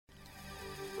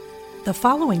The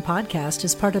following podcast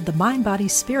is part of the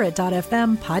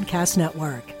MindBodySpirit.fm podcast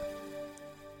network.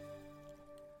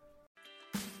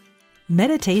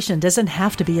 Meditation doesn't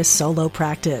have to be a solo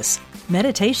practice.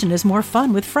 Meditation is more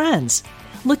fun with friends.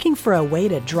 Looking for a way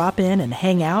to drop in and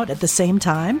hang out at the same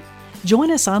time? Join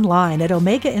us online at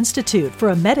Omega Institute for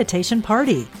a meditation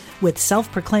party with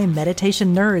self-proclaimed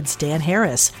meditation nerds Dan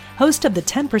Harris, host of the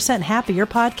 10% Happier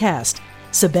podcast,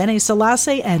 Sabene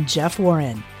Selassie, and Jeff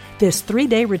Warren. This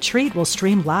 3-day retreat will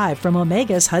stream live from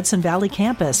Omega's Hudson Valley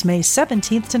campus May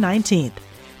 17th to 19th.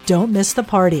 Don't miss the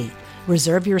party.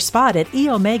 Reserve your spot at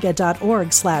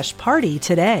eomega.org/party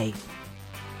today.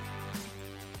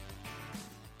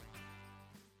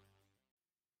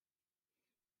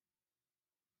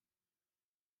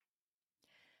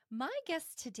 My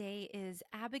guest today is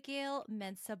Abigail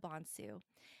Mensah-Bonsu.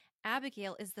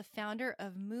 Abigail is the founder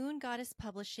of Moon Goddess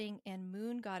Publishing and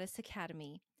Moon Goddess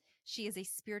Academy. She is a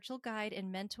spiritual guide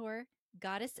and mentor,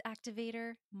 goddess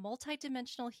activator,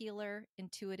 multidimensional healer,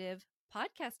 intuitive,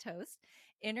 podcast host,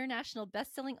 international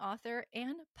best-selling author,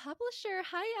 and publisher.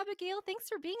 Hi, Abigail. Thanks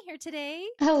for being here today.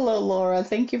 Hello, Laura.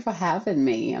 Thank you for having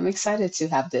me. I'm excited to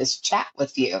have this chat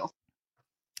with you.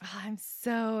 I'm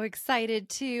so excited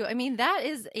too. I mean, that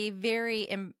is a very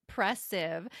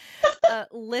impressive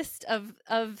list of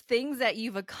things that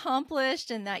you've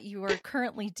accomplished and that you are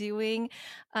currently doing.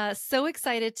 So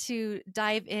excited to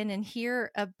dive in and hear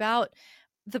about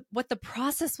what the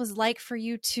process was like for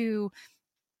you to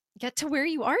get to where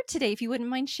you are today, if you wouldn't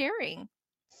mind sharing.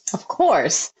 Of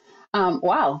course.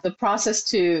 Wow, the process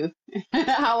to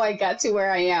how I got to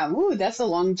where I am. Ooh, that's a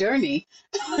long journey.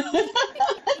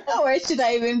 Where should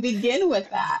I even begin with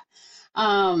that?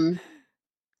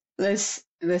 Let's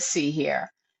see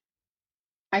here.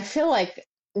 I feel like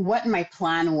what my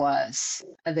plan was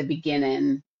at the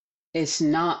beginning is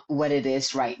not what it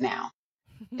is right now.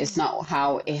 It's not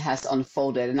how it has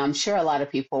unfolded. And I'm sure a lot of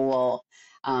people will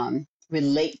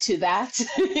relate to that.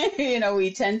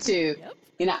 We tend to,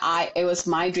 it was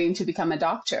my dream to become a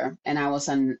doctor, and I was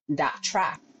on that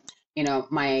track.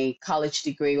 My college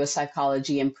degree was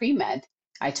psychology and pre-med.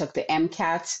 I took the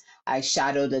MCAT, I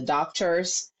shadowed the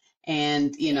doctors,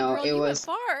 and, Girl, it was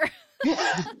far.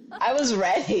 I was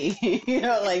ready,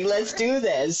 let's do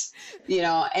this,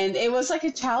 and it was like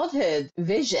a childhood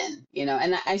vision,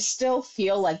 and I still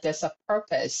feel like there's a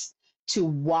purpose to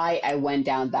why I went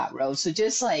down that road. So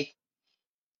just like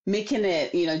making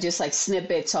it, just like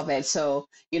snippets of it. So,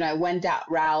 I went that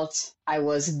route. I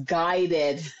was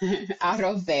guided out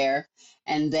of there.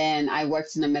 And then I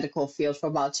worked in the medical field for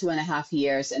about 2.5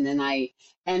 years. And then I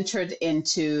entered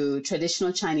into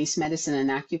traditional Chinese medicine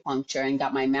and acupuncture and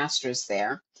got my master's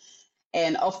there.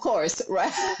 And of course,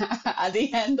 right at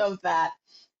the end of that,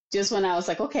 just when I was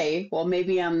like, okay, well,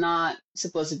 maybe I'm not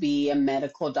supposed to be a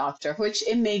medical doctor, which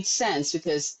it made sense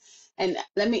because, and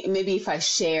maybe if I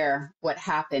share what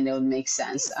happened, it would make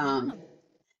sense.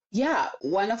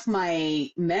 One of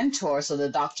my mentors or the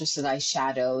doctors that I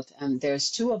shadowed, there's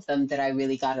two of them that I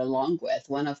really got along with.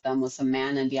 One of them was a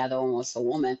man and the other one was a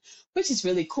woman, which is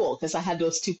really cool because I had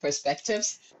those two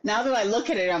perspectives. Now that I look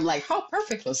at it, I'm like, how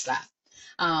perfect was that?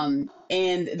 And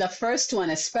the first one,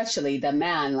 especially the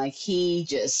man, like he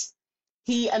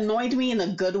annoyed me in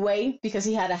a good way because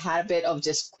he had a habit of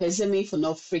just quizzing me for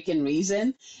no freaking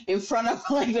reason in front of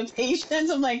like the patients.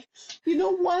 I'm like, you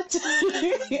know what?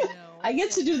 I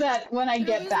get to do that when I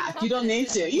get back. You don't need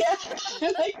to. Yeah.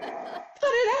 Like, cut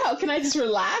it out. Can I just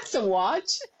relax and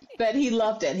watch? But he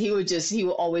loved it. He would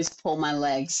always pull my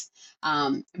legs.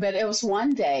 But it was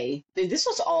one day, and this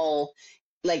was all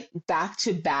like back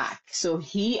to back. So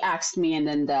he asked me, and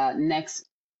then the next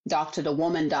doctor, the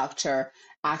woman doctor,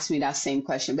 asked me that same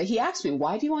question. But he asked me,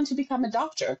 why do you want to become a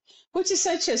doctor? Which is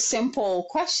such a simple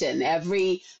question.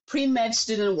 Every pre-med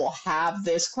student will have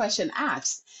this question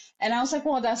asked. And I was like,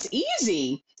 well, that's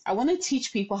easy. I want to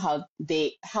teach people how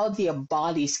their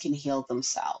bodies can heal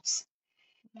themselves.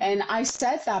 And I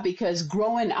said that because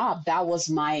growing up, that was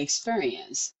my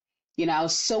experience. I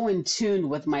was so in tune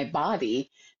with my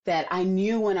body that I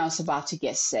knew when I was about to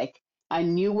get sick. I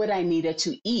knew what I needed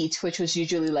to eat, which was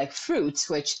usually like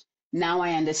fruits, which now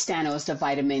I understand it was the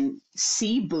vitamin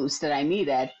C boost that I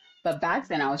needed. But back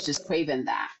then I was just craving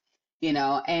that,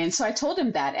 And so I told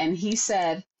him that, and he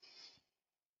said,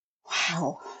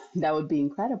 wow, that would be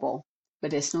incredible. But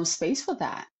there's no space for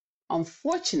that.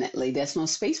 Unfortunately, there's no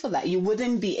space for that. You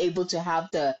wouldn't be able to have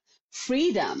the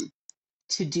freedom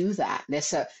to do that.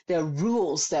 There are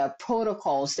rules, there are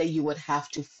protocols that you would have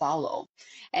to follow.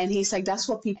 And he's like, that's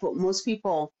what most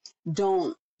people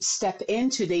don't step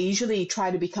into. They usually try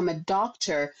to become a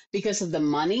doctor because of the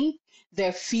money. there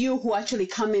are few who actually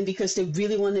come in because they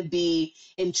really want to be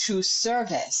in true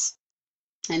service.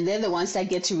 And they're the ones that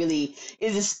get to really,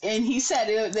 and he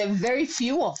said there are very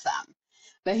few of them.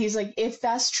 But he's like, if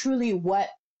that's truly what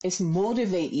is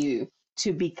motivate you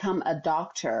to become a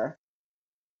doctor,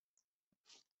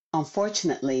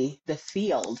 unfortunately, the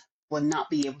field will not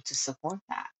be able to support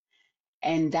that.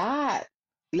 And that,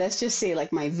 let's just say,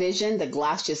 like my vision, the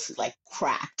glass just like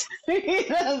cracked.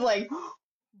 I was like,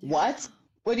 what?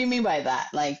 What do you mean by that?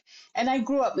 Like, and I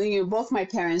grew up, both my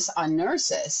parents are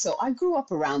nurses. So I grew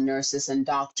up around nurses and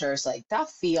doctors. Like that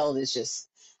field is just,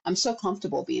 I'm so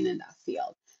comfortable being in that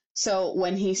field. So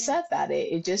when he said that,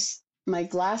 it just, my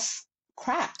glass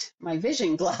cracked, my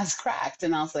vision glass cracked.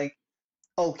 And I was like,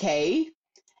 okay.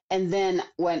 And then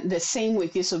when the same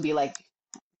week, this would be like,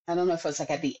 I don't know if it was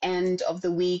like at the end of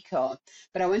the week, but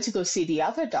I went to go see the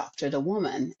other doctor, the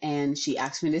woman, and she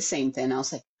asked me the same thing. I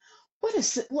was like, what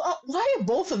is it? Why are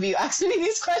both of you asking me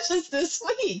these questions this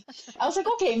week? I was like,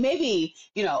 okay, maybe,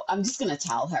 I'm just going to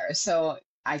tell her. So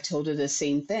I told her the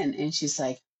same thing. And she's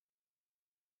like,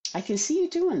 I can see you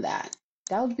doing that.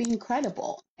 That would be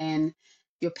incredible. And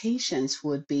your patients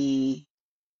would be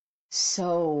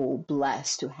so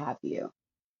blessed to have you.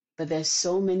 But there's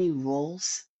so many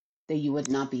rules that you would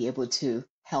not be able to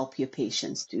help your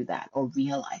patients do that or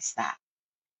realize that.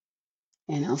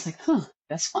 And I was like,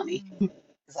 that's funny.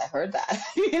 Because I heard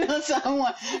that,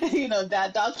 someone,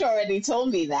 that doctor already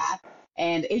told me that.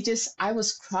 And I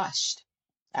was crushed.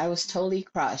 I was totally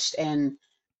crushed. And,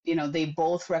 they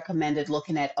both recommended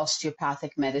looking at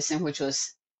osteopathic medicine, which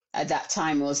was at that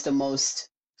time was the most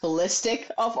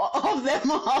holistic of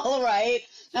them all, right?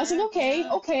 And I was like,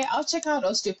 okay, I'll check out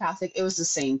osteopathic. It was the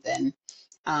same thing.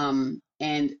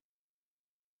 And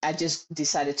I just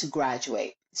decided to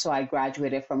graduate. So I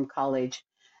graduated from college.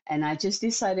 And I just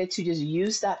decided to just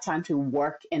use that time to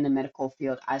work in the medical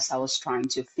field as I was trying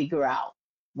to figure out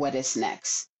what is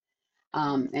next.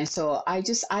 And so I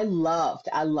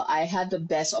had the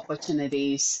best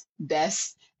opportunities,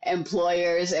 best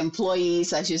employees,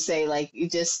 I should say, like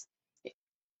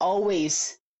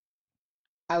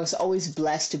I was always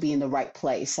blessed to be in the right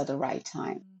place at the right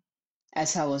time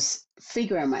as I was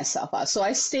figuring myself out. So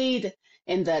I stayed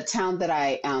in the town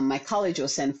that my college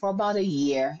was in for about a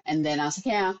year. And then I was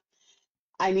like,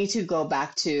 I need to go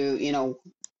back to,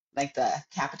 like the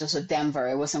capital, so Denver.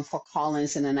 It was in Fort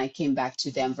Collins. And then I came back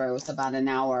to Denver. It was about an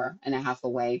hour and a half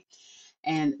away.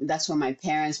 And that's where my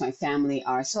parents, my family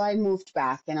are. So I moved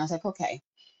back and I was like, okay.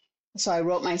 So I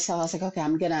wrote myself, I was like,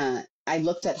 okay, I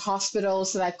looked at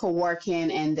hospitals that I could work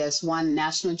in. And there's one,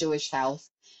 National Jewish Health.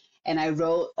 And I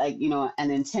wrote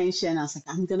an intention. I was like,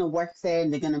 I'm going to work there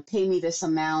and they're going to pay me this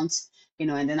amount,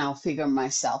 and then I'll figure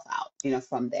myself out,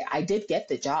 from there. I did get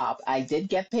the job. I did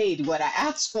get paid what I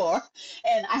asked for.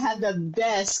 And I had the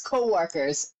best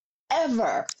coworkers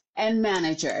ever and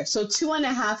manager. So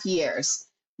 2.5 years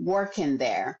working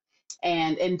there.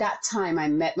 And in that time, I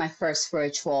met my first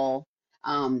spiritual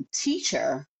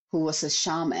teacher who was a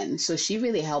shaman. So she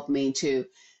really helped me to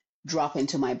drop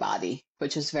into my body,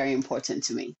 which was very important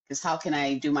to me, because how can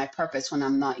I do my purpose when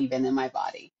I'm not even in my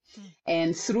body?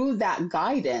 And through that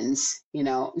guidance,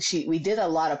 we did a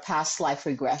lot of past life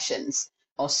regressions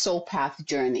or soul path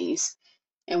journeys.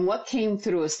 And what came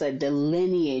through is the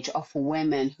lineage of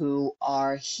women who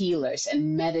are healers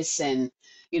and medicine,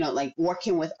 like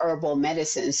working with herbal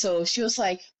medicine. So she was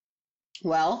like,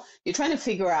 well, you're trying to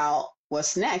figure out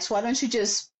what's next. Why don't you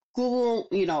just Google,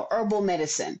 herbal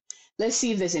medicine? Let's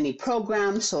see if there's any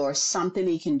programs or something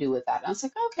you can do with that. And I was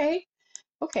like, okay.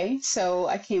 So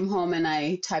I came home and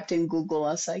I typed in Google.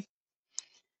 I was like,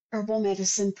 herbal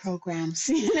medicine programs,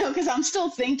 because I'm still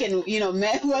thinking,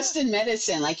 Western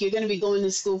medicine, like you're going to be going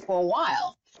to school for a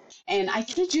while. And I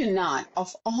kid you not,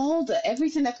 of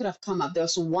everything that could have come up, there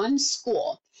was one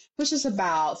school, which is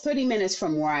about 30 minutes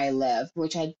from where I live,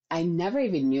 which I never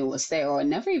even knew was there, or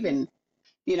never even,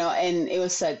 and it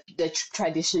was the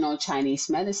traditional Chinese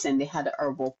medicine. They had an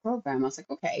herbal program. I was like,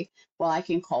 okay, well, I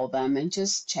can call them and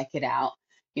just check it out,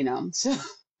 So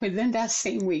within that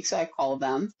same week, so I called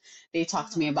them. They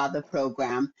talked to me about the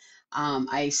program.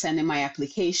 I sent in my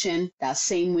application. That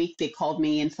same week, they called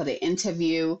me in for the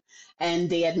interview, and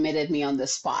they admitted me on the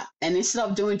spot. And instead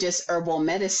of doing just herbal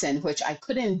medicine, which I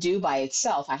couldn't do by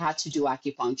itself, I had to do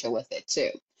acupuncture with it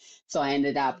too. So I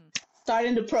ended up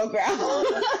starting the program.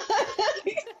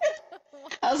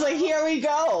 I was like, here we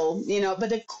go, But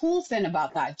the cool thing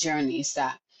about that journey is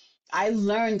that I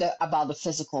learned about the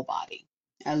physical body.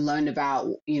 I learned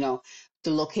about, the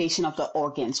location of the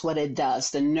organs, what it does,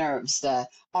 the nerves, the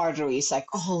arteries, like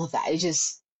all of that.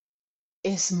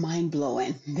 It's mind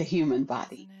blowing, the human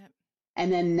body.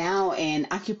 And then now in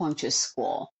acupuncture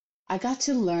school, I got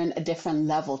to learn a different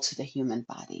level to the human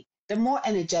body, the more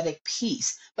energetic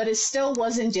piece, but it still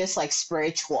wasn't just like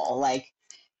spiritual, like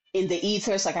in the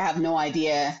ethers, like I have no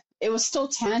idea. It was still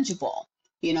tangible.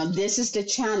 You know, this is the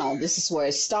channel. This is where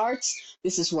it starts.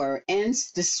 This is where it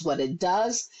ends. This is what it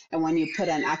does. And when you put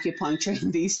an acupuncture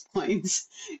in these points,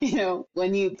 you know,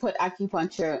 when you put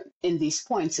acupuncture in these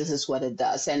points, this is what it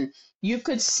does. And you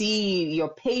could see your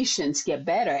patients get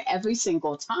better every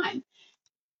single time.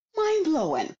 Mind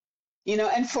blowing. You know,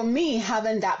 and for me,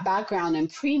 having that background in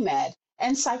pre-med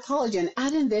and psychology and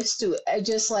adding this to it,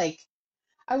 just like,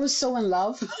 I was so in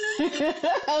love.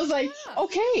 I was like,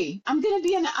 okay, I'm going to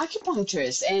be an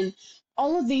acupuncturist. And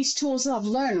all of these tools that I've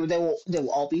learned, they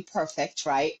will all be perfect,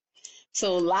 right?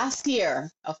 So last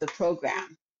year of the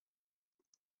program,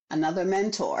 another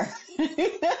mentor,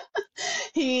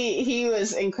 he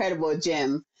was incredible,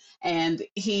 Jim. And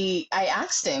I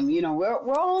asked him, you know,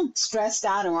 we're all stressed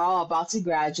out and we're all about to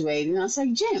graduate. And I was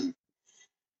like, Jim,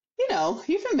 you know,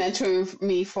 you've been mentoring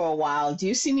me for a while. Do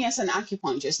you see me as an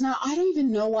acupuncturist? Now, I don't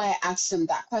even know why I asked him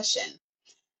that question.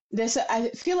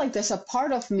 I feel like there's a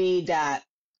part of me that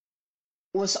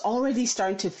was already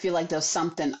starting to feel like there's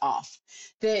something off.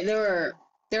 There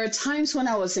are times when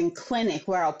I was in clinic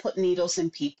where I'll put needles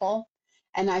in people,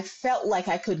 and I felt like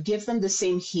I could give them the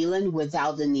same healing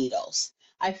without the needles.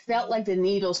 I felt like the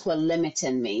needles were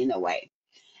limiting me in a way.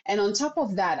 And on top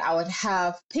of that, I would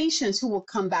have patients who would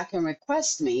come back and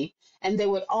request me, and they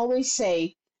would always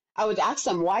say, I would ask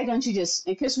them, why don't you just,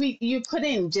 because you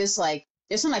couldn't just like,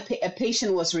 it's not like a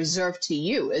patient was reserved to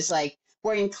you. It's like,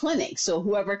 we're in clinic, so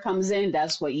whoever comes in,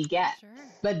 that's what you get. Sure.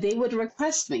 But they would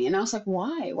request me, and I was like,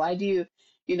 why? Why do you,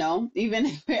 you know, even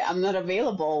if I'm not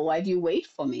available, why do you wait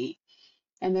for me?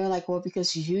 And they're like, well,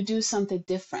 because you do something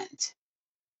different.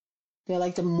 They're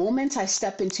like, the moment I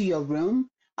step into your room,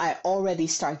 I already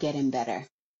start getting better.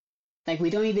 Like, we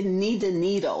don't even need the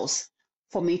needles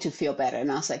for me to feel better.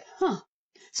 And I was like, huh.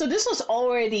 So this was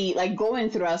already like going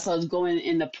through as I was going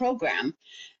in the program.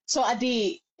 So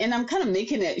and I'm kind of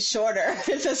making it shorter.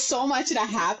 There's so much that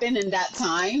happened in that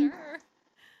time. Sure.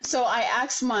 So I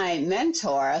asked my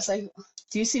mentor, I was like,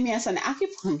 do you see me as an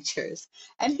acupuncturist?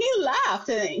 And he laughed.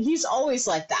 And he's always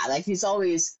like that. Like, he's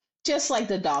always just like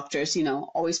the doctors, you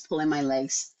know, always pulling my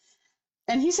legs.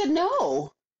 And he said,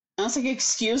 no. I was like,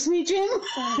 excuse me, Jim?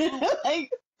 Like,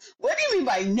 what do you mean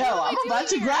by no? I'm about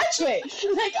to graduate.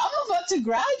 Like, I'm about to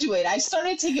graduate. I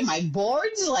started taking my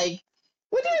boards. Like,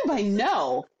 what do you mean by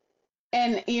no?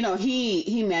 And, you know,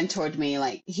 he mentored me.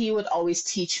 Like, he would always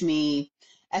teach me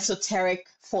esoteric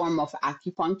form of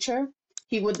acupuncture.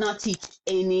 He would not teach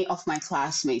any of my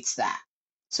classmates that.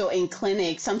 So in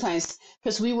clinic, sometimes,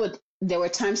 because there were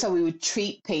times that we would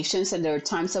treat patients, and there were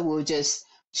times that we would just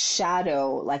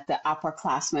shadow like the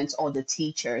upperclassmen or the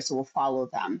teachers who will follow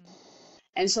them.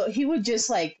 And so he would just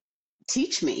like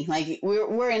teach me. Like,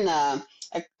 we're in a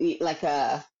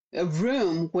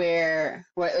room where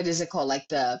what is it called?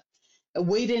 Like a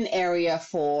waiting area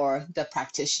for the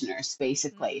practitioners,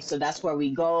 basically. So that's where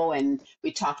we go and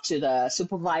we talk to the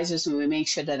supervisors, and we make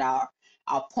sure that our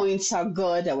points are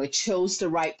good, that we chose the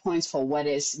right points for what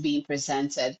is being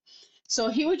presented. So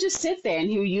he would just sit there and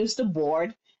he would use the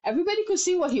board. Everybody could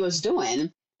see what he was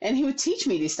doing, and he would teach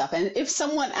me this stuff. And if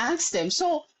someone asked him,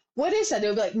 so what is that? They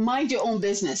would be like, mind your own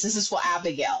business. This is for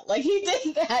Abigail. Like, he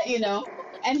did that, you know,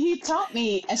 and he taught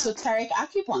me esoteric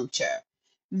acupuncture.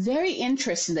 Very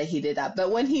interesting that he did that.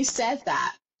 But when he said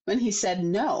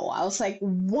no, I was like,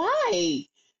 why?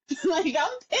 Like,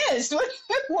 I'm pissed.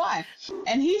 Why?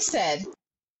 And he said,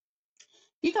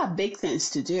 you got big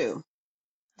things to do.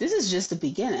 This is just the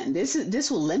beginning. This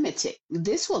will limit it.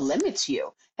 This will limit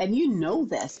you. And you know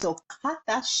this. So cut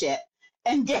that shit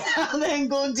and get out there and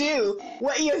go do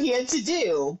what you're here to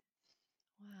do.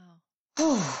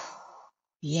 Wow.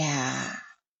 Yeah.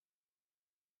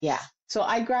 Yeah. So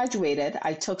I graduated.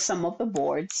 I took some of the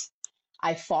boards.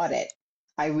 I fought it.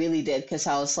 I really did, because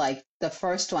I was like, the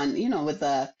first one, you know,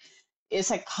 it's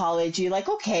like college. You're like,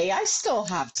 okay, I still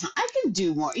have time. I can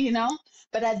do more, you know.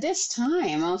 But at this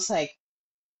time, I was like,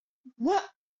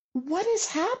 what is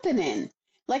happening?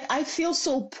 Like, I feel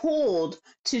so pulled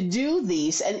to do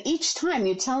these. And each time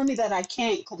you're telling me that I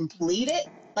can't complete it.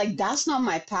 Like, that's not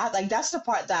my path. Like, that's the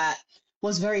part that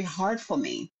was very hard for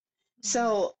me.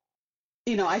 So,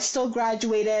 you know, I still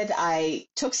graduated. I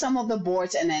took some of the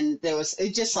boards, and then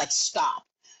it just like stopped.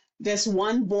 There's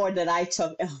one board that I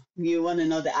took. You want to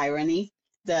know the irony?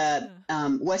 The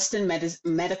Western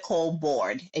Medical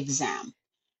Board exam.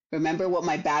 Remember what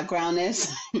my background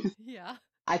is? Yeah.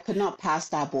 I could not pass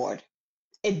that board.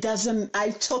 It doesn't, I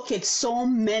took it so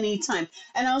many times.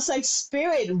 And I was like,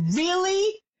 Spirit,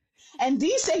 really? And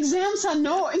these exams are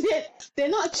they're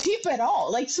not cheap at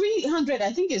all. Like 300,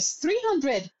 I think it's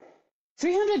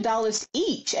 $300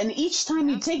 each. And each time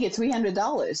you take it,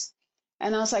 $300.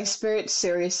 And I was like, Spirit,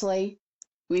 seriously?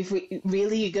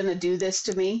 Really, you're going to do this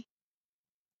to me?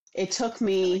 It took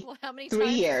me how many 3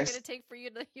 times years. is it going to take for you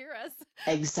to hear us?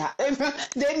 Exactly.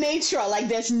 They made sure, like,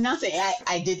 there's nothing.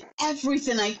 I did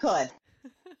everything I could.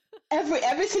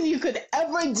 Everything you could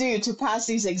ever do to pass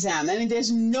these exams. I mean,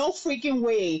 there's no freaking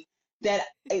way that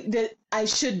I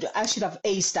should have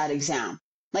aced that exam.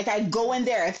 Like, I'd go in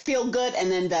there, I'd feel good,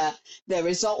 and then the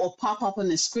result will pop up on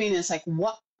the screen, and it's like,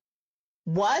 what?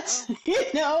 Oh,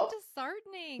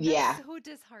 disheartening. Yeah. That's so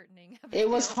disheartening. It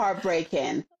was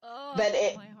heartbreaking. Oh, but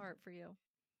my heart for you.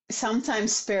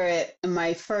 Sometimes Spirit,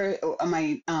 my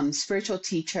spiritual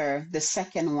teacher, the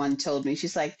second one, told me,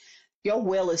 she's like, your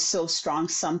will is so strong,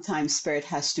 sometimes Spirit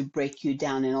has to break you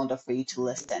down in order for you to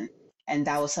listen. And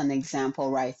that was an example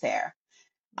right there.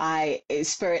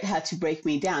 Spirit had to break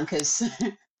me down because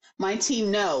my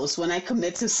team knows when I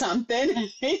commit to something,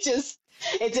 it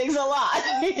takes a lot,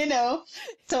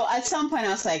 So at some point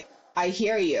I was like, I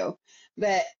hear you.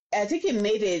 But I think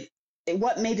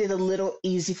what made it a little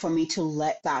easy for me to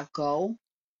let that go.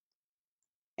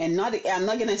 And I'm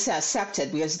not going to say accept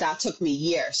it because that took me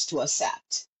years to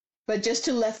accept. But just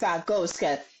to let that go is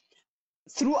that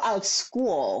throughout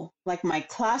school, like my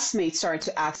classmates started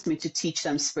to ask me to teach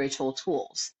them spiritual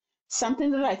tools, something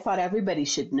that I thought everybody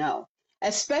should know,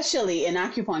 especially in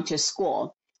acupuncture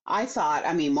school. I thought,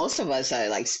 most of us are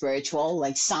like spiritual,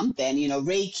 like something,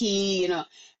 Reiki,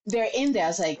 they're in there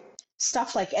as like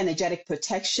stuff like energetic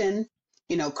protection,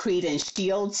 creating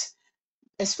shields,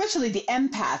 especially the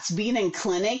empaths being in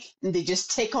clinic and they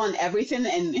just take on everything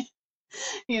and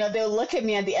they'll look at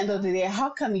me at the end of the day, how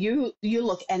come you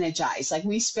look energized? Like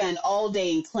we spend all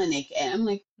day in clinic and I'm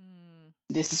like,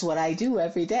 this is what I do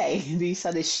every day. These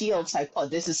are the shields I put.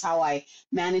 This is how I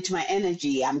manage my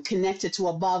energy. I'm connected to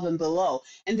above and below.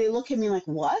 And they look at me like,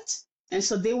 what? And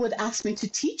so they would ask me to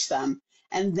teach them.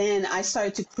 And then I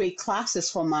started to create classes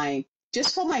for my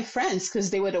friends because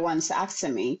they were the ones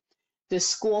asking me. The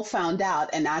school found out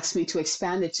and asked me to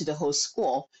expand it to the whole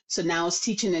school. So now I was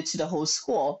teaching it to the whole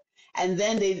school. And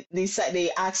then they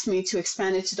asked me to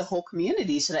expand it to the whole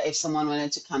community so that if someone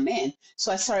wanted to come in.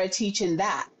 So I started teaching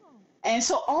that. And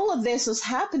so all of this was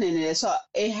happening there. So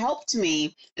it helped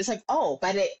me. It's like,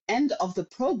 by the end of the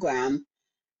program,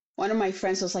 one of my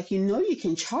friends was like, you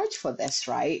can charge for this,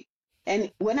 right?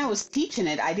 And when I was teaching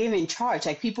it, I didn't even charge.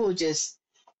 Like people would just,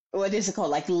 what is it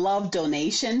called? Like love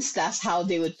donations. That's how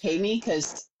they would pay me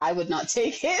because I would not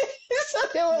take it. So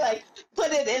they were like,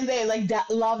 put it in there, like that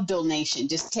love donation,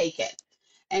 just take it.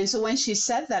 And so when she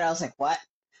said that, I was like, what?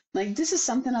 Like, this is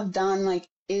something I've done. Like,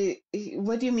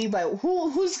 what do you mean by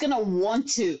who's going to want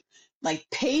to like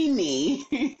pay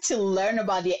me to learn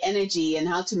about the energy and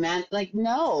how to like,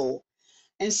 no.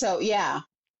 And so, yeah,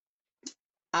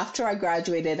 after I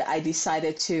graduated, I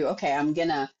decided to, okay, I'm going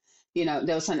to,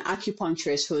 there was an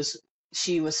acupuncturist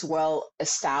she was well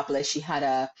established. She had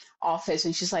a office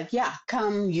and she's like, yeah,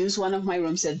 come use one of my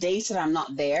rooms. The days that I'm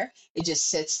not there, it just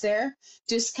sits there.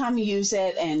 Just come use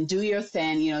it and do your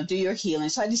thing, do your healing.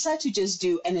 So I decided to just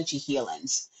do energy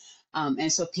healings. And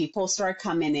so people start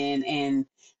coming in and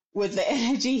with the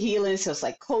energy healings, there was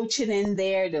like coaching in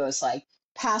there. There was like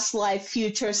past life,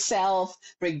 future self,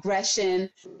 regression.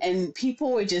 And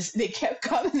people they kept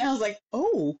coming. I was like,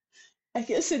 oh, I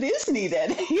guess it is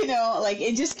needed, like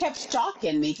it just kept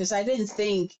shocking me because I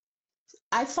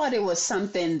thought it was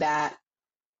something that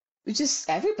just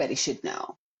everybody should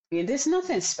know. There's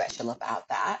nothing special about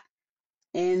that.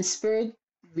 And Spirit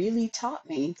really taught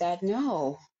me that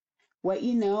no, what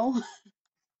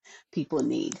people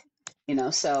need,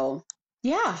 so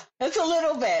yeah, that's a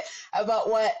little bit about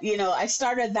what, I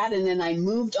started that and then I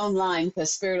moved online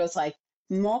because Spirit was like,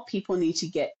 more people need to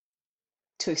get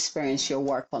to experience your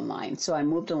work online. So I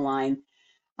moved online.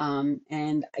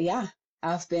 And yeah,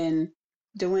 I've been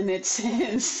doing it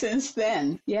since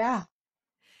then. Yeah.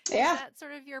 Yeah. Is that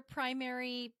sort of your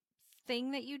primary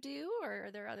thing that you do, or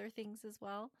are there other things as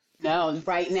well? No,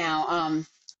 right now,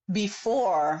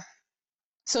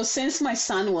 since my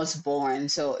son was born,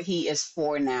 so he is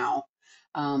 4 now,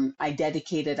 I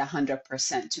dedicated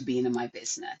 100% to being in my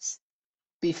business.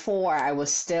 Before I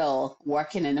was still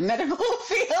working in the medical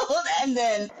field and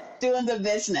then doing the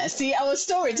business. See, I was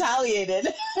still retaliated.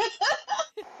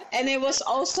 And it was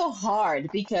also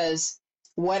hard because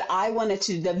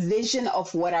the vision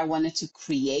of what I wanted to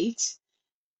create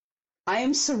I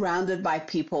am surrounded by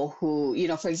people who,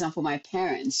 for example, my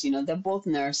parents, they're both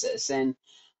nurses, and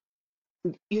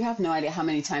you have no idea how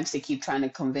many times they keep trying to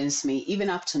convince me, even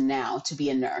up to now, to be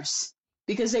a nurse.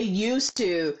 Because they used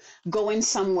to going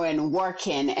somewhere and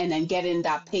working and then getting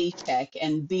that paycheck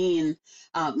and being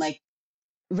like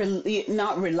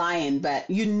not relying, but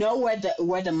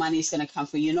where the money is going to come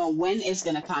from. You know when it's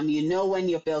going to come. You know when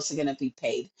your bills are going to be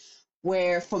paid.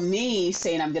 Where for me,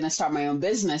 saying I'm going to start my own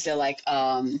business, they're like,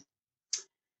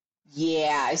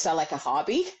 yeah, is that like a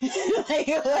hobby?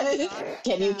 Like,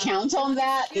 can you count on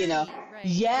that? Right.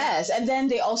 Yes. And then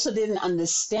they also didn't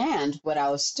understand what I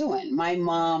was doing. My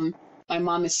mom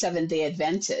is Seventh-day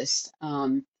Adventist.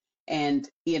 And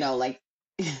like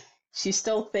she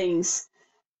still thinks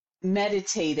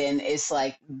meditating is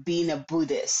like being a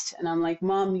Buddhist. And I'm like,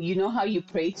 Mom, you know how you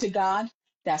pray to God?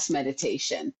 That's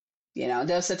meditation. There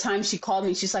was a time she called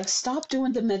me, she's like, stop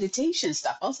doing the meditation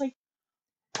stuff. I was like,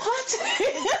 what?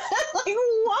 Like,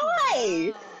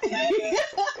 why?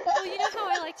 Well, you know how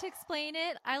I like to explain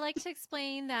it? I like to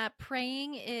explain that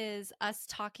praying is us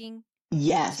talking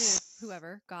Yes. to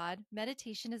whoever, God.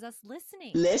 Meditation is us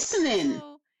listening. Listening.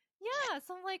 So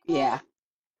I'm like, well, yeah.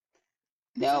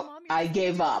 so No, Mom, I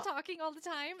gave up. Talking all the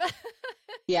time.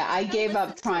 Yeah, I gave up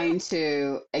listen trying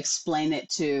to explain it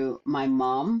to my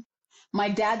mom. My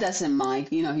dad doesn't mind.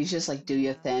 He's just like, do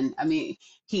your thing. I mean,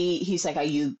 he's like, are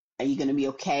you going to be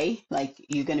okay? Like,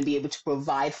 you're going to be able to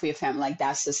provide for your family? Like,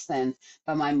 that's his thing.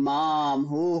 But my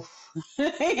mom, oof,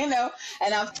 and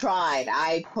I've tried.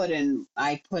 I put in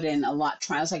a lot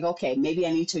trying. I was like, okay, maybe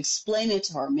I need to explain it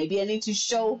to her. Maybe I need to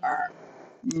show her.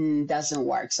 Doesn't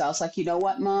work. So I was like, you know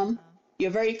what, Mom?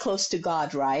 You're very close to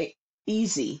God, right?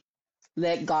 Easy.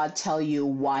 Let God tell you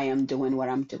why I'm doing what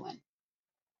I'm doing.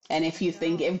 And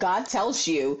if God tells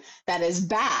you that is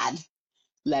bad,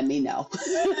 let me know.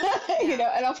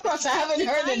 And of course I haven't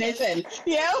heard anything.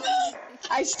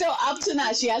 I still, up to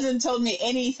now, she hasn't told me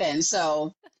anything.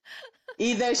 So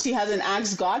either she hasn't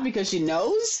asked God because she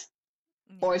knows,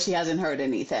 or she hasn't heard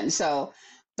anything. So,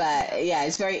 but yeah,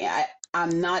 it's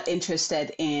I'm not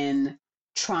interested in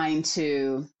trying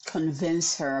to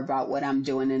convince her about what I'm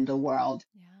doing in the world.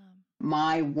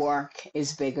 My work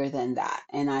is bigger than that,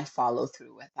 and I follow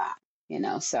through with that,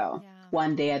 so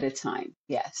one day at a time.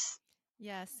 Yes.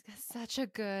 Yes, such a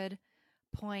good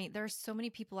point. There are so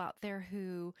many people out there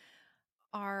who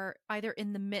are either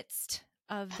in the midst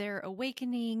of their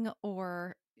awakening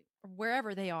or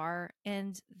wherever they are,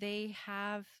 and they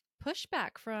have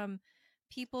pushback from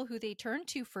people who they turn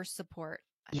to for support.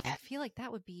 I feel like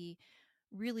that would be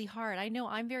really hard. I know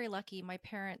I'm very lucky. My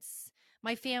parents,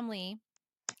 my family,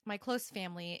 my close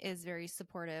family is very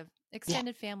supportive.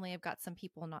 Extended family, I've got some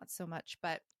people not so much,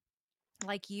 but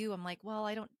like you, I'm like, well,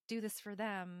 I don't do this for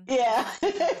them. Yeah.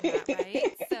 That,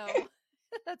 right? So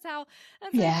that's how I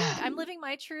think. I'm living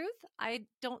my truth. I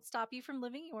don't stop you from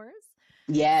living yours.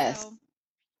 Yes. So,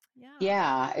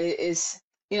 yeah. It is,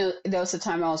 there was a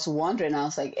time I was wondering, I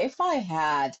was like, if I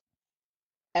had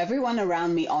everyone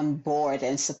around me on board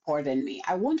and supporting me,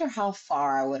 I wonder how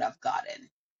far I would have gotten.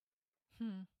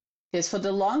 Because for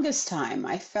the longest time,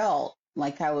 I felt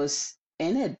like I was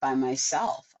in it by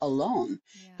myself, alone.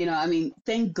 I mean,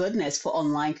 thank goodness for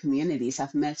online communities.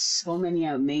 I've met so many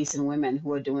amazing women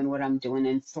who are doing what I'm doing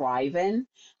and thriving.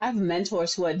 I have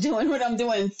mentors who are doing what I'm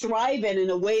doing and thriving in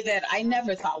a way that I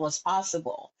never thought was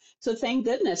possible. So thank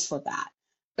goodness for that.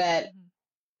 But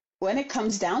when it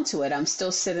comes down to it, I'm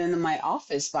still sitting in my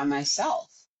office by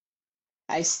myself.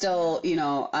 I still,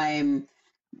 I'm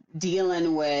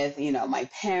dealing with, my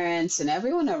parents and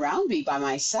everyone around me by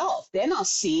myself. They're not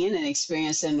seeing and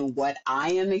experiencing what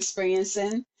I am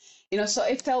experiencing, so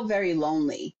it felt very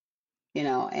lonely,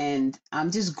 and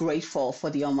I'm just grateful for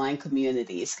the online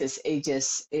communities because it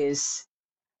just is,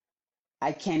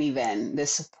 I can't even, the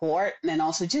support and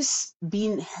also just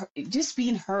being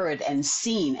heard and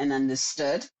seen and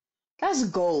understood. That's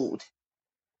gold.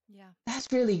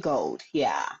 That's really gold.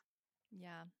 Yeah.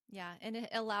 And it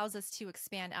allows us to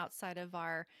expand outside of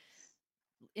our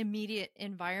immediate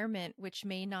environment, which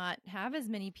may not have as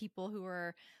many people who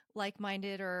are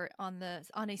like-minded or on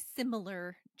a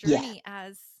similar journey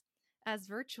as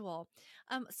virtual.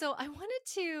 So I wanted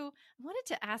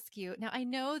to ask you, now I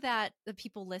know that the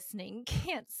people listening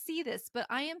can't see this, but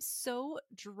I am so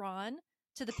drawn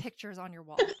to the pictures on your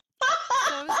wall.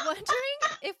 So I was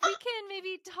wondering if we can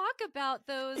maybe talk about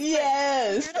those.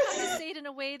 Yes. You're going to have to say it in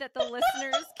a way that the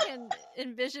listeners can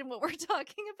envision what we're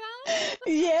talking about.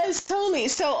 Yes, totally.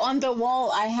 So on the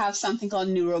wall, I have something called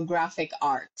neurographic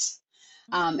art.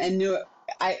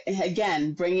 I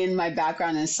again bring in my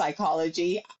background in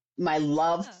psychology, my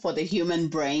love for the human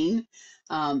brain.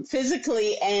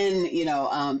 physically and,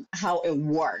 how it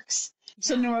works.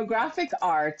 So Yeah. neurographic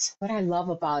art, what I love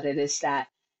about it is that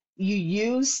you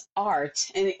use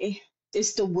art and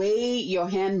it's the way your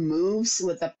hand moves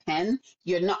with a pen.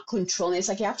 You're not controlling. It's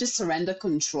like you have to surrender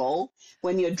control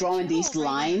when you're It's like drawing channel these writing or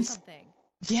lines. something.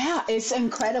 Yeah, it's Wow.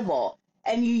 incredible.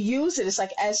 And you use it. It's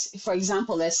like, as for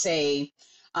example, let's say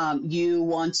you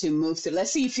want to move through,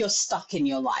 let's say you feel stuck in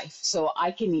your life. So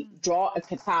I can Mm. draw a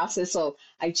catharsis. So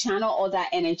I channel all that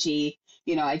energy.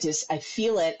 I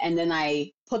feel it. And then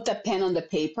I put the pen on the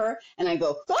paper and I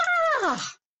go,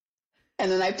 ah!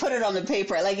 And then I put it on the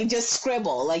paper. Like, it just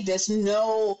scribble. Like, it's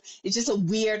just a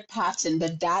weird pattern,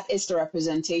 but that is the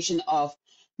representation of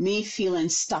me feeling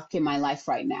stuck in my life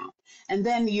right now. And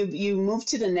then you move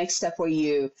to the next step where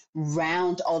you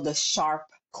round all the sharp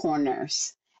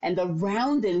corners. And the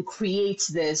rounding creates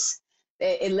this,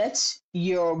 it lets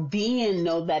your being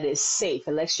know that it's safe.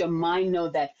 It lets your mind know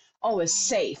that, oh, it's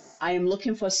safe. I am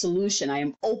looking for a solution. I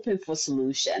am open for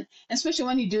solution. Especially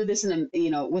when you do this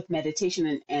with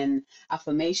meditation and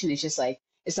affirmation, it's just like,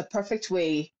 it's a perfect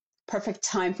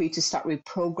time for you to start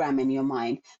reprogramming your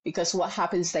mind, because what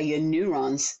happens is that your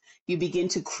neurons, you begin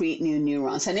to create new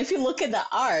neurons. And if you look at the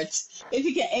art, if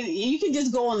you can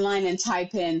just go online and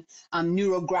type in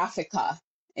Neurographica.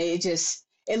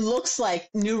 It looks like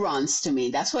neurons to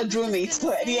me. That's I what was drew just me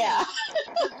gonna to it. Yeah.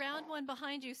 say, the round one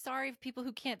behind you, sorry for people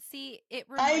who can't see, it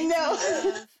I reminds me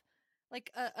know. of like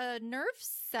a nerve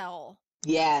cell.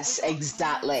 Yes, Like, oh,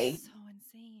 exactly. it's so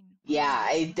insane. Yeah,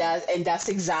 Wow. it does. And that's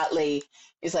exactly,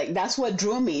 it's like, that's what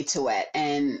drew me to it.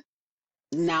 And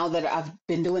now that I've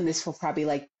been doing this for probably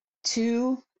like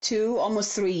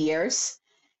almost 3 years,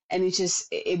 and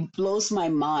it blows my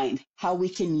mind how we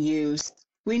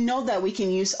know that we can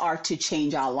use art to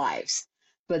change our lives,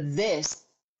 but this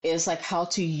is like how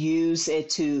to use it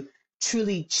to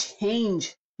truly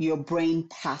change your brain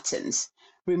patterns,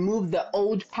 remove the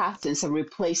old patterns and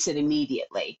replace it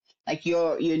immediately. Like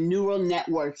your neural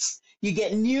networks, you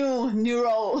get new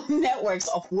neural networks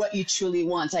of what you truly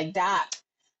want, like that.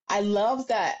 I love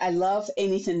that. I love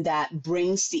anything that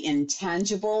brings the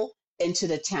intangible into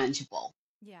the tangible.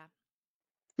 Yeah.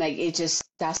 Like,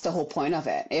 that's the whole point of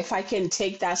it. If I can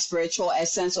take that spiritual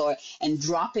essence and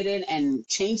drop it in and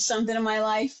change something in my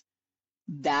life,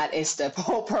 that Yeah. is the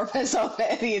whole purpose of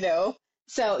it.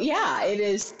 So yeah,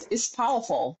 it's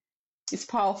powerful. It's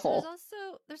So powerful.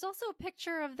 there's also a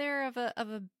picture of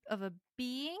a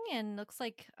being, and looks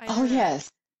like Oh either yes.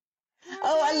 who are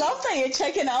Oh, I they? love that you're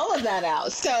checking all of that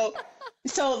out. So I'm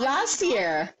just last drawing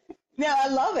year, it. no, I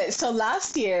love it. So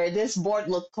last year, this board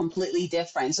looked completely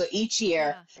different. So each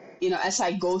year, Yeah. as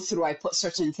I go through, I put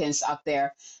certain things up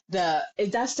there.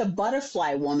 That's the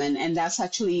butterfly woman, and that's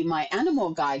actually my animal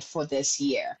guide for this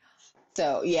year.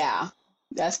 So yeah,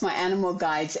 that's my animal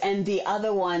guides. And the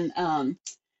other one,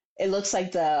 it looks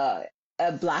like a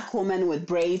black woman with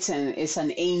braids, and it's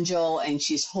an angel, and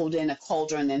she's holding a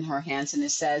cauldron in her hands, and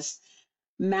it says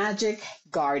Magic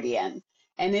Guardian.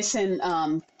 And it's in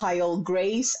Kyle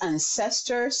Gray's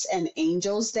Ancestors and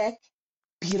Angels deck.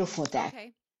 Beautiful deck.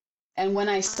 Okay. And when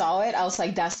I I saw it, I was like,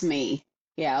 will. that's me.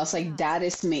 Yeah, I was like, Yeah. that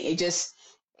is me.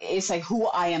 It's like who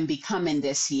I am becoming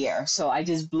this year. So I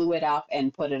just blew it up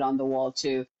and put it on the wall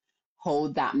to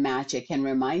hold that magic and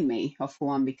remind me of who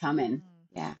I'm becoming. Mm.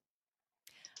 Yeah.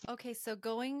 Okay, so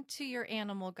going to your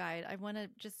animal guide, I want to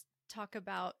just talk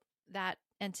about that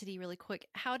entity really quick.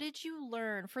 How did you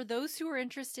learn, for those who are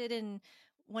interested in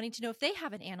wanting to know if they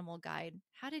have an animal guide,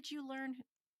 how did you learn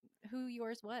who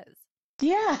yours was?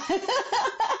 Yeah.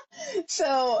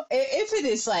 So if it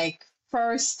is like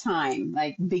first time,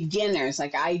 like beginners,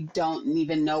 like I don't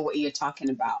even know what you're talking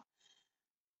about.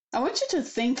 I want you to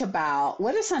think about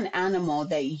what is an animal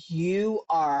that you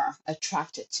are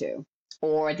attracted to,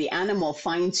 or the animal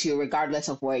finds you regardless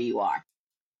of where you are.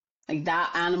 Like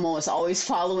that animal is always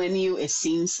following you. It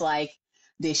seems like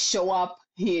they show up.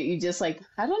 You just like,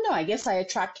 I don't know, I guess I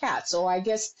attract cats, or I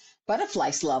guess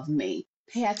butterflies love me.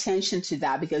 Pay attention to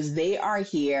that, because they are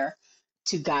here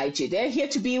to guide you. They're here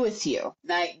to be with you.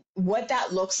 Like what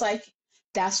that looks like,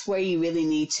 that's where you really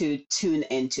need to tune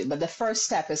into. But the first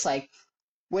step is like,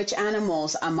 which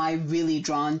animals am I really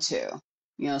drawn to?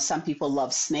 Some people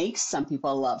love snakes, some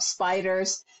people love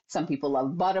spiders, some people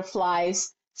love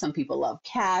butterflies, some people love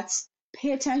cats.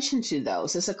 Pay attention to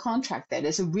those. There's a contract there.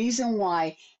 There's a reason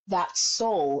why that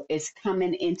soul is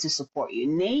coming in to support you.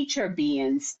 Nature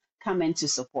beings come in to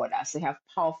support us. They have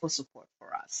powerful support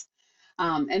for us.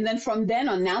 And then from then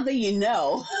on, now that you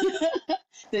know,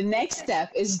 the next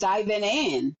step is diving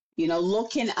in,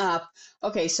 looking up.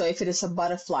 Okay, so if it is a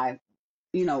butterfly,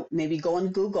 maybe go on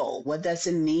Google. What does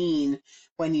it mean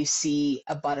when you see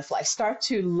a butterfly? Start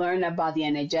to learn about the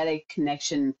energetic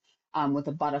connection with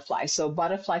a butterfly. So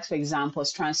butterflies, for example,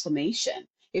 is transformation.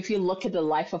 If you look at the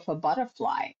life of a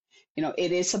butterfly,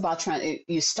 it is about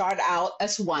you start out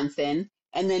as one thing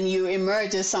and then you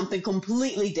emerge as something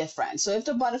completely different. So if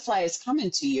the butterfly is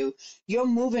coming to you, you're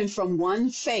moving from one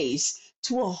phase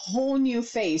to a whole new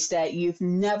phase that you've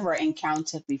never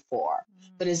encountered before.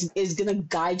 But is going to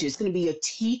guide you. It's going to be a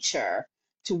teacher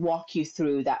to walk you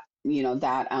through that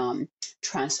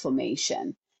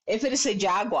transformation. If it is a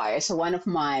jaguar, so one of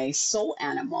my soul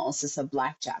animals is a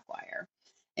black jaguar,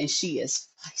 and she is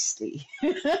feisty.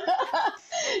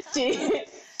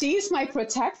 She's my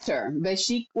protector, but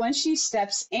when she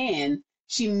steps in,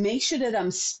 she makes sure that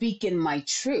I'm speaking my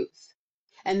truth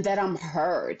and that I'm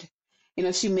heard.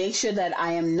 She makes sure that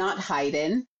I am not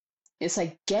hiding. It's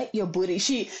like, get your booty.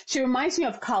 She reminds me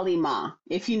of Kali Ma,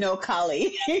 if you know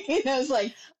Kali. It's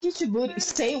like, get your booty,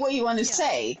 say what you want to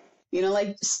say.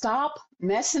 Like, stop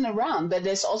messing around. But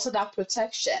there's also that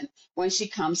protection when she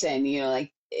comes in,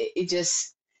 like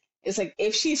it's like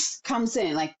if she comes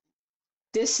in, like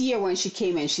this year when she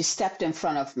came in, she stepped in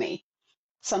front of me.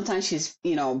 Sometimes she's,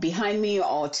 behind me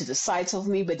or to the sides of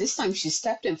me, but this time she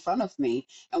stepped in front of me.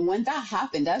 And when that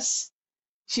happened,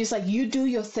 she's like, you do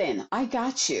your thing. I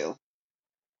got you.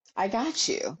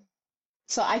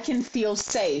 So I can feel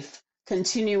safe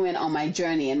continuing on my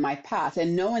journey and my path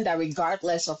and knowing that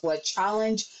regardless of what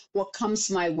challenge, what comes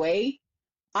my way,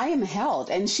 I am held.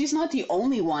 And she's not the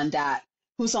only one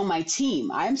who's on my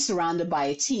team. I'm surrounded by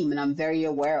a team and I'm very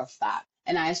aware of that.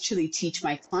 And I actually teach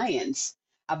my clients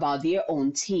about their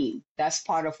own team. That's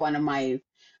part of one of my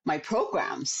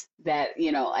programs that,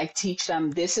 I teach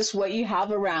them, this is what you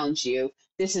have around you.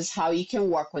 This is how you can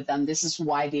work with them. This is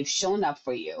why they've shown up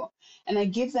for you. And I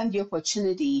give them the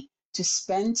opportunity to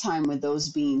spend time with those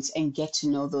beings and get to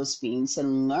know those beings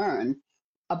and learn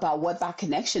about what that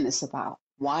connection is about.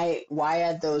 Why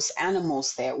are those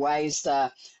animals there? Why is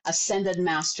the ascended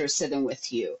master sitting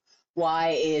with you? Why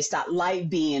is that light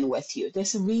being with you?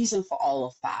 There's a reason for all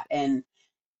of that. And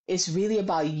it's really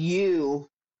about you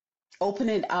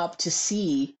opening up to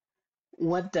see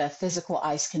what the physical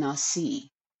eyes cannot see.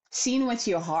 Seeing with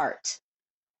your heart.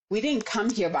 We didn't come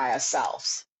here by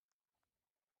ourselves.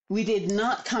 We did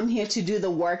not come here to do the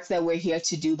work that we're here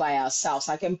to do by ourselves.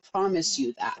 I can promise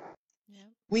you that. Yeah.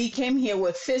 We came here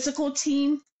with physical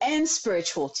team and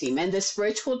spiritual team. And the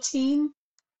spiritual team,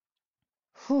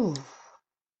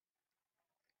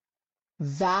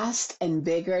 vast and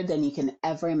bigger than you can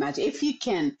ever imagine. If you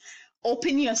can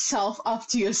open yourself up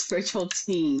to your spiritual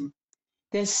team,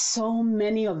 there's so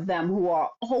many of them who are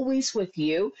always with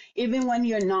you, even when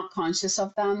you're not conscious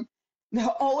of them. They're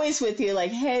always with you,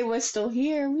 like, hey, we're still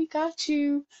here. We got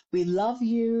you. We love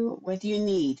you. What do you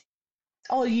need?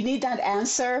 Oh, you need that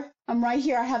answer? I'm right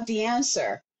here. I have the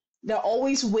answer. They're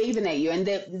always waving at you. And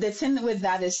the thing with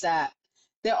that is that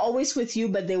they're always with you,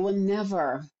 but they will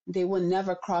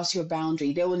never cross your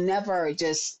boundary. They will never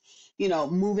just,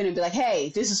 move in and be like,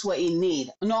 hey, this is what you need.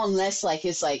 No, unless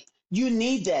it's like, you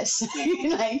need this.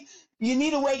 Like, you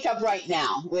need to wake up right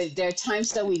now. There are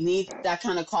times that we need that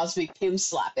kind of cosmic pim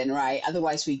slapping, right?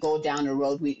 Otherwise, we go down a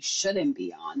road we shouldn't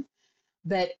be on.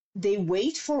 But they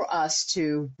wait for us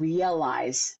to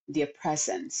realize their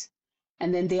presence.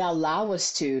 And then they allow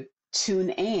us to tune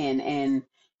in and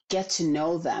get to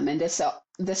know them. And there's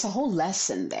a whole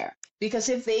lesson there. Because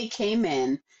if they came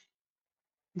in,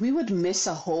 we would miss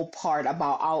a whole part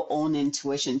about our own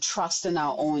intuition, trusting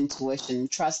our own intuition,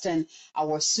 trusting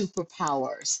our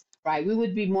superpowers, right? We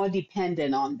would be more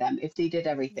dependent on them if they did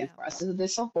everything for us. So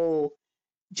there's a whole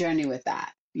journey with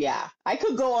that. Yeah, I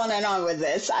could go on and on with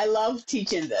this. I love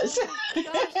teaching this. Oh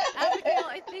gosh, Abigail,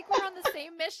 I think we're on the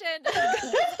same mission.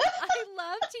 I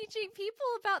love teaching people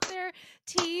about their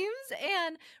teams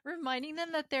and reminding them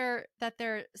that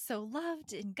they're so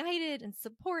loved and guided and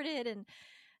supported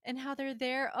and how they're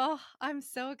there. Oh, I'm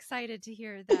so excited to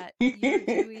hear that you're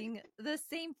doing the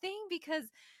same thing because,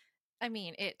 I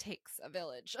mean, it takes a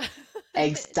village.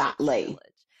 Exactly.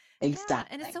 Exactly. Yeah,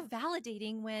 and it's so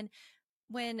validating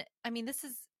when, I mean, this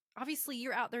is obviously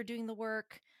you're out there doing the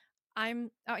work.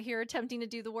 I'm out here attempting to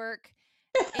do the work.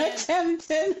 And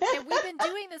we've been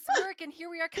doing this work and here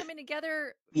we are coming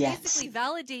together, basically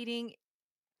validating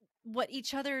what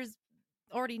each other's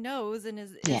already knows and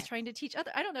is trying to teach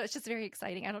other. I don't know. It's just very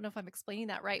exciting. I don't know if I'm explaining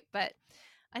that right, but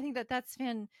I think that's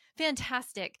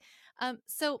fantastic.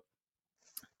 So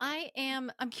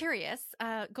I'm curious,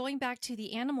 going back to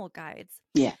the animal guides.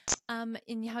 Yeah.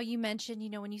 In how you mentioned,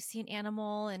 when you see an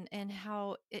animal and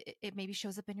how it maybe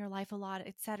shows up in your life a lot,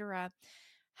 etc.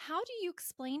 How do you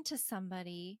explain to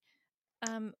somebody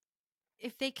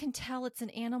if they can tell it's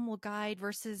an animal guide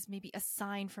versus maybe a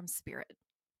sign from spirit?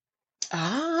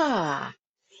 Ah,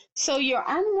 so your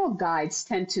animal guides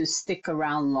tend to stick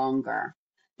around longer.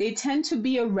 They tend to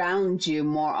be around you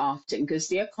more often because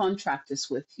their contract is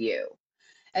with you.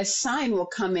 A sign will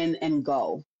come in and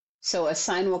go. So a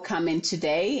sign will come in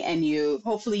today and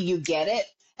hopefully you get it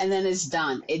and then it's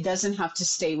done. It doesn't have to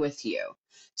stay with you.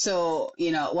 So,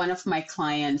 one of my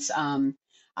clients,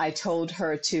 I told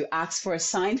her to ask for a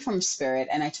sign from spirit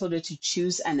and I told her to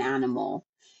choose an animal.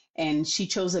 And she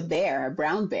chose a bear, a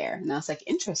brown bear. And I was like,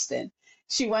 interested.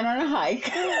 She went on a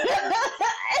hike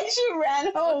and she ran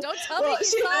home. Oh, don't tell me you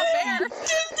saw a bear.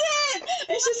 She did.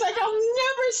 And she's like, I've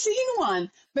never seen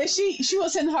one. But she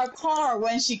was in her car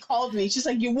when she called me. She's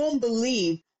like, you won't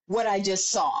believe what I just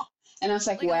saw. And I was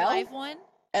like, well, a live one?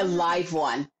 A live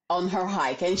one on her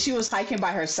hike. And she was hiking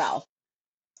by herself.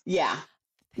 Yeah.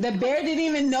 The bear didn't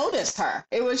even notice her.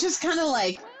 It was just kind of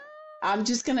like, I'm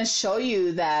just going to show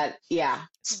you that, yeah,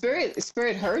 spirit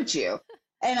heard you.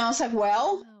 And I was like,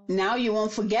 well, now you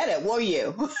won't forget it, will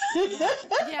you?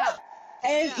 Yeah.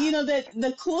 And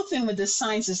the cool thing with the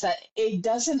signs is that it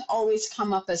doesn't always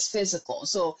come up as physical.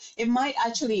 So it might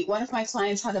actually, one of my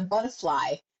clients had a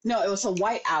butterfly. No, it was a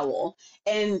white owl.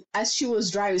 And as she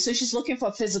was driving, so she's looking for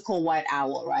a physical white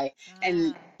owl, right?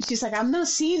 And she's like, I'm not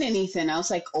seeing anything. I was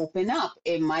like, open up.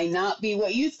 It might not be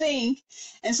what you think.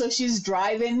 And so she's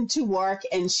driving to work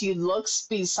and she looks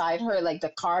beside her, like the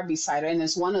car beside her. And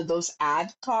it's one of those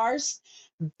ad cars,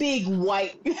 big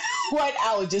white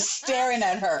owl just staring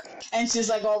at her. And she's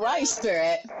like, all right,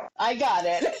 spirit, I got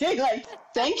it. Like,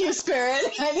 thank you, spirit.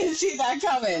 I didn't see that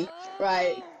coming.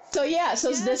 Right. So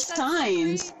the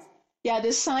signs,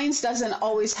 the signs doesn't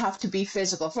always have to be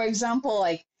physical. For example,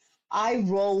 like I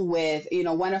roll with,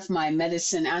 one of my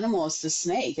medicine animals, the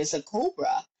snake, is a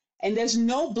cobra. And there's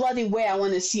no bloody way I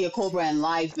want to see a cobra in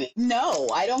live. No,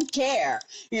 I don't care.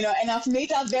 And I've made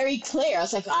that very clear. I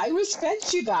was like, I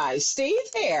respect you guys. Stay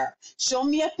there. Show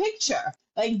me a picture.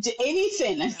 Like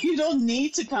anything. Like, you don't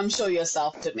need to come show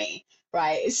yourself to me.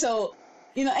 Right. So,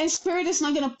 and spirit is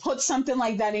not going to put something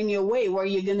like that in your way where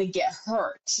you're going to get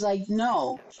hurt. Like,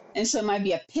 no. And so it might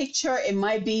be a picture. It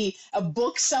might be a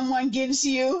book someone gives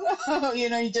you.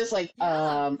 You're just like,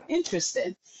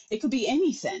 interested. It could be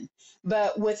anything.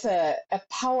 But with a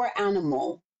power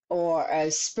animal or a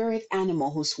spirit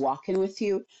animal who's walking with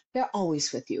you, they're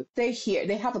always with you. They're here.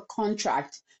 They have a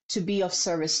contract to be of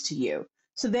service to you.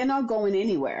 So they're not going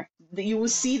anywhere. You will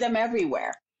see them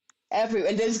everywhere.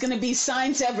 And there's going to be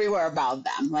signs everywhere about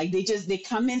them. Like they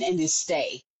come in and they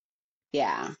stay.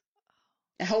 Yeah.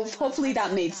 Hopefully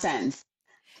that made sense.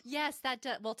 Yes, that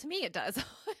does. Well, to me it does.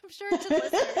 I'm sure to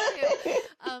listeners too.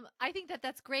 I think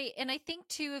that's great. And I think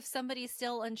too, if somebody's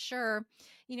still unsure,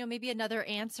 maybe another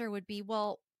answer would be,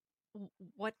 well,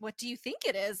 what do you think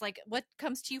it is? Like, what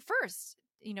comes to you first?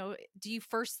 Do you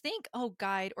first think, oh,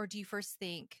 guide, or do you first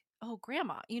think, oh,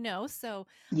 grandma? So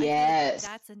yes,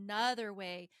 that's another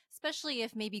way, especially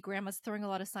if maybe grandma's throwing a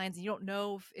lot of signs and you don't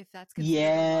know if that's considered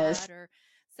a lot or.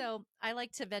 So I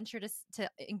like to venture to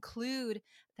include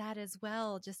that as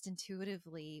well, just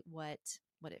intuitively what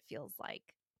it feels like.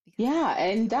 Yeah,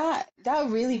 and that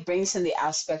really brings in the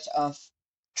aspect of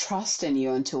trust in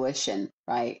your intuition,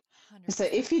 right? 100%. So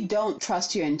if you don't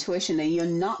trust your intuition, then you're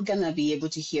not going to be able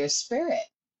to hear spirit.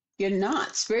 You're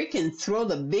not. Spirit can throw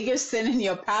the biggest thing in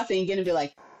your path and you're going to be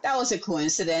like, that was a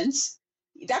coincidence.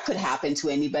 That could happen to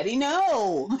anybody.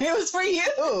 No, it was for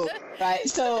you, right?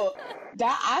 So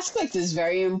that aspect is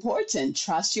very important.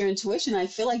 Trust your intuition. I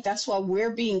feel like that's why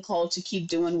we're being called to keep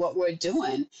doing what we're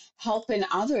doing, helping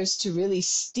others to really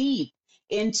steep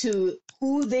into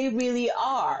who they really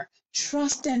are,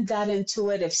 trusting that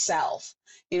intuitive self.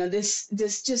 This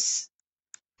just,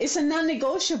 it's a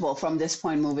non-negotiable from this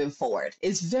point moving forward.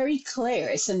 It's very clear.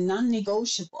 It's a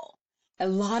non-negotiable. A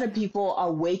lot of people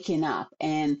are waking up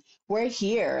and we're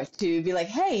here to be like,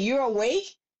 hey, you're awake?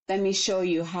 Let me show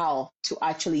you how to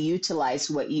actually utilize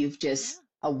what you've just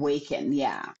awakened.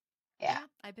 Yeah.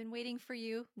 I've been waiting for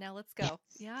you. Now let's go.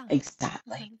 Yeah.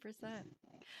 Exactly. 100%.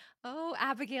 Oh,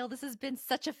 Abigail, this has been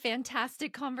such a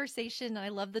fantastic conversation. I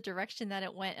love the direction that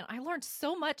it went. And I learned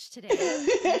so much today.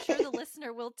 I'm sure the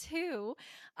listener will too.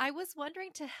 I was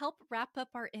wondering, to help wrap up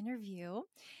our interview,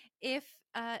 if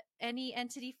any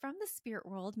entity from the spirit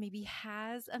world maybe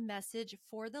has a message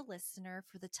for the listener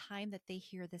for the time that they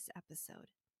hear this episode.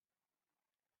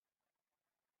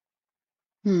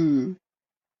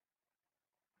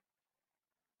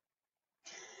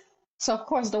 So, of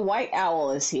course, the white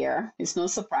owl is here. It's no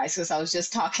surprise because I was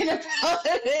just talking about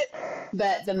it.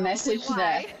 But the Probably message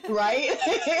that, why. right,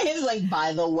 is like,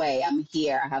 by the way, I'm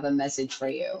here. I have a message for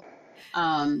you.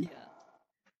 Um, Yeah.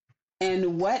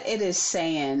 and what it is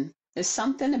saying is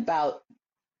something about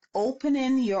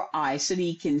opening your eyes so that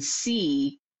you can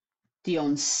see the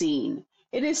unseen.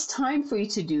 It is time for you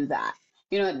to do that.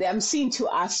 I'm seeing two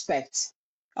aspects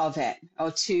of it,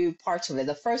 or two parts of it.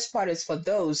 The first part is for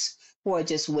those who are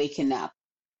just waking up,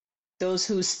 those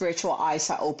whose spiritual eyes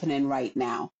are opening right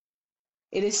now.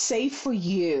 It is safe for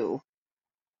you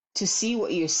to see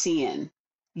what you're seeing.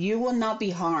 You will not be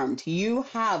harmed. You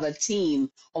have a team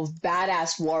of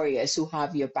badass warriors who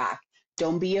have your back.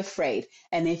 Don't be afraid.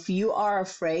 And if you are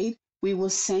afraid, we will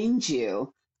send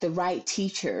you the right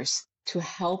teachers to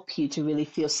help you to really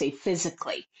feel safe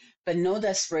physically. But know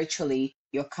that spiritually,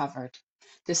 you're covered.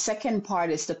 The second part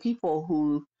is the people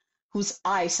whose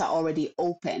eyes are already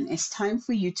open. It's time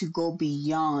for you to go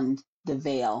beyond the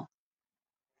veil.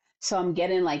 So I'm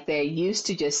getting like they're used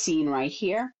to just seeing right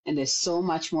here, and there's so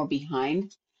much more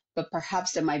behind, but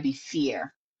perhaps there might be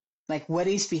fear. Like, what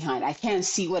is behind? I can't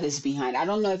see what is behind. I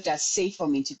don't know if that's safe for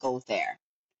me to go there.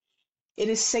 It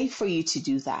is safe for you to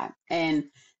do that. And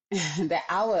the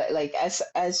owl, like as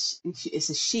it's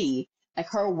a she, like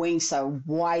her wings are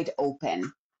wide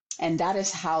open. And that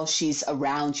is how she's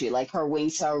around you. Like her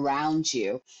wings are around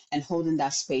you and holding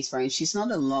that space for you. And she's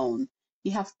not alone.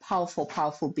 You have powerful,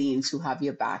 powerful beings who have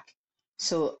your back.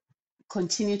 So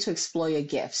continue to explore your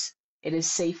gifts. It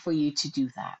is safe for you to do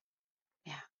that.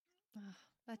 Yeah. Ugh,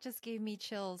 that just gave me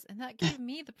chills, and that gave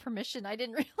me the permission. I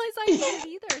didn't realize I needed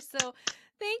either. So,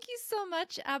 thank you so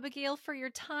much, Abigail, for your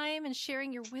time and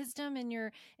sharing your wisdom and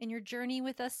your journey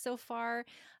with us so far.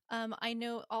 I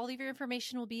know all of your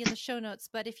information will be in the show notes,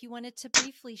 but if you wanted to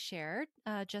briefly share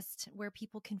just where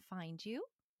people can find you.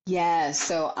 Yeah,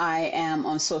 so I am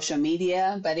on social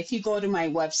media, but if you go to my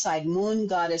website,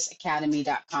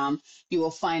 moongoddessacademy.com, you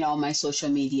will find all my social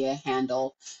media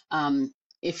handle.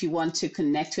 If you want to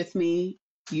connect with me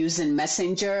using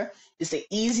Messenger, is the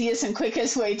easiest and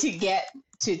quickest way to get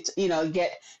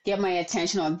my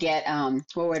attention, or get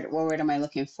what word am I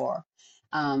looking for?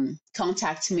 Contact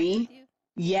Connect with me. you. Yeah.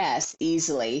 Yes,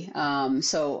 easily.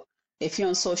 So if you're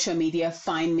on social media,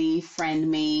 find me, friend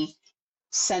me.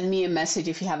 Send me a message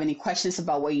if you have any questions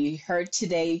about what you heard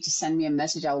today. Just send me a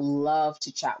message. I would love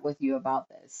to chat with you about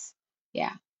this.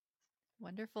 Yeah.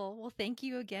 Wonderful. Well, thank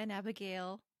you again,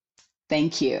 Abigail.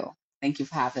 Thank you. Thank you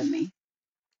for having me.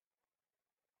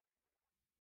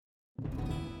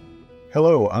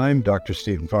 Hello, I'm Dr.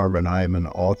 Stephen Farber, and I am an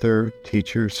author,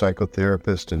 teacher,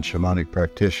 psychotherapist, and shamanic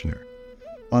practitioner.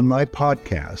 On my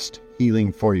podcast,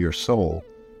 Healing for Your Soul,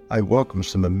 I welcome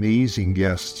some amazing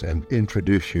guests and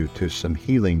introduce you to some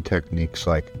healing techniques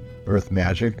like earth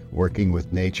magic, working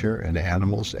with nature and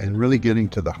animals, and really getting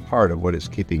to the heart of what is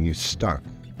keeping you stuck.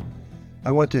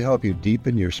 I want to help you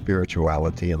deepen your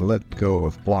spirituality and let go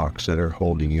of blocks that are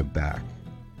holding you back.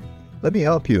 Let me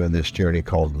help you in this journey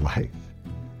called life.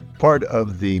 Part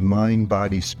of the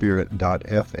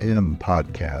mindbodyspirit.fm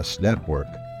podcast network.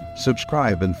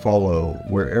 Subscribe and follow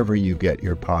wherever you get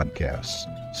your podcasts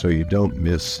so you don't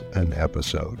miss an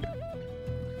episode.